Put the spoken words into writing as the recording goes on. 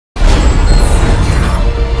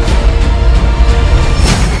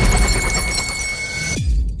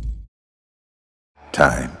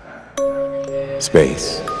time,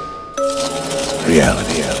 space,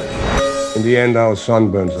 reality. In the end, our sun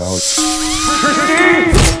burns out.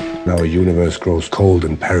 Our universe grows cold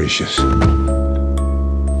and perishes.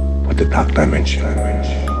 But the dark dimension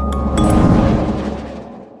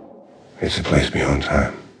is a place beyond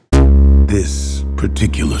time. This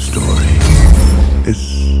particular story,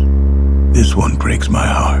 this one breaks my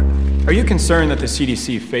heart. Are you concerned that the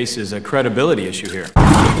CDC faces a credibility issue here?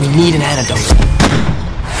 We need an antidote.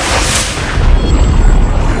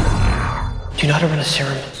 Do you know how to run a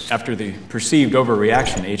serum? After the perceived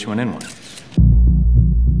overreaction to H1N1.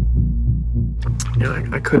 You know,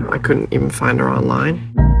 I couldn't even find her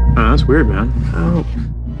online. Oh, that's weird, man. Oh.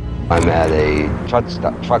 I'm at a truck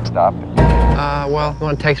stop. Well, you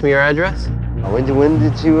want to text me your address? When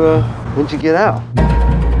did you get out?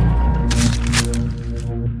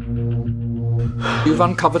 You've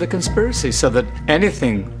uncovered a conspiracy so that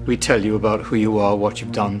anything we tell you about who you are, what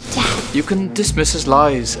you've done, you can dismiss as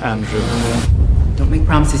lies, Andrew. Don't make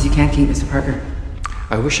promises you can't keep, Mr. Parker.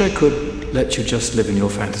 I wish I could let you just live in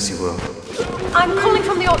your fantasy world. I'm calling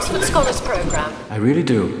from the Oxford Scholars Programme. I really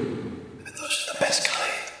do. But those are the best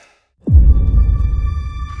kind.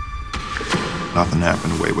 Nothing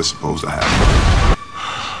happened the way it was supposed to happen.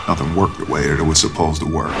 Nothing worked the way that it was supposed to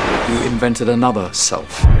work. You invented another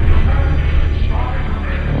self.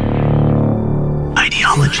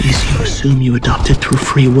 Ideologies you assume you adopted through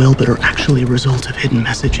free will but are actually a result of hidden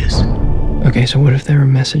messages. Okay, so what if there are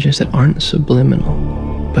messages that aren't subliminal,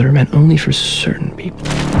 but are meant only for certain people?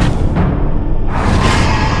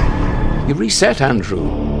 You reset, Andrew,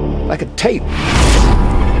 like a tape,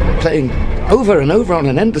 playing over and over on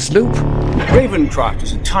an endless loop. Ravencroft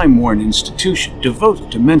is a time-worn institution devoted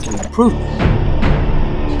to mental improvement.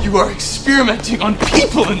 You are experimenting on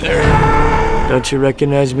people in there! Don't you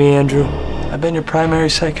recognize me, Andrew? I've been your primary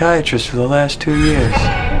psychiatrist for the last 2 years.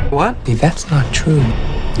 What? See, that's not true.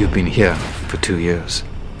 You've been here for 2 years,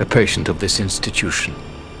 a patient of this institution.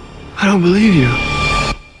 I don't believe you.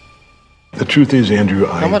 The truth is, Andrew,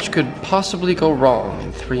 How much could possibly go wrong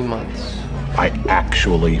in 3 months? I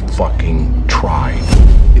actually fucking tried.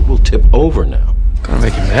 It will tip over now. Gonna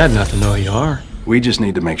make you mad not to know who you are. We just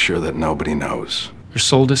need to make sure that nobody knows. Your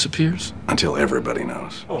soul disappears? Until everybody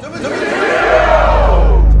knows.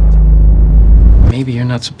 Maybe you're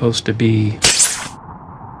not supposed to be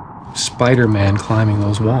Spider-Man climbing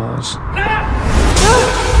those walls.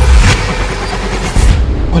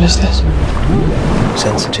 What is this?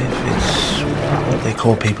 Sensitive. It's what they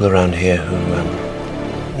call people around here who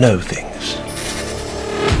know things.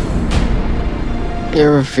 You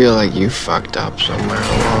ever feel like you fucked up somewhere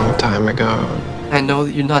a long time ago? I know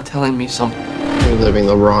that you're not telling me something. You're living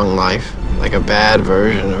the wrong life, like a bad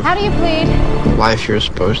version of How do you plead? the life you're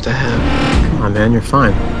supposed to have. Come on, man, you're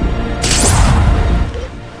fine.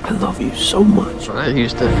 I love you so much. I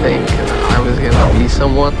used to think that I was gonna be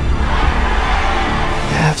someone.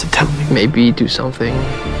 You have to tell me. Maybe do something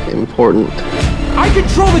important. I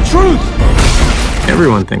control the truth!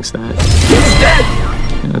 Everyone thinks that. He's dead!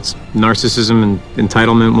 That's narcissism and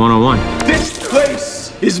entitlement 101. This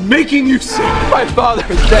place is making you sick! My father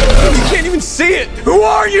is dead. You can't even see it! Who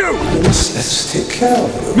are you? Let's take care of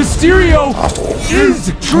it. Mysterio is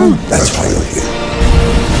the truth! That's why you're here.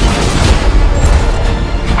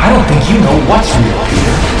 I don't think you know what's real,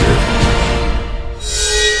 Peter.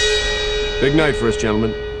 Big night for us,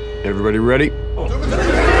 gentlemen. Everybody ready?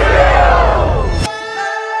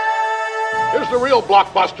 Here's the real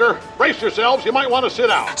blockbuster. Brace yourselves, you might want to sit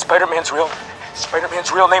down. Spider-Man's real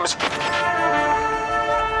name is...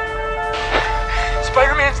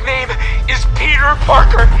 Spider-Man's name is Peter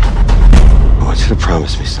Parker. I want you to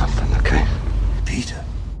promise me something, okay? Peter,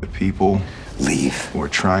 The people leave. who are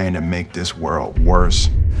trying to make this world worse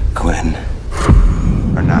Gwen.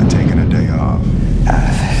 are not taking a day off.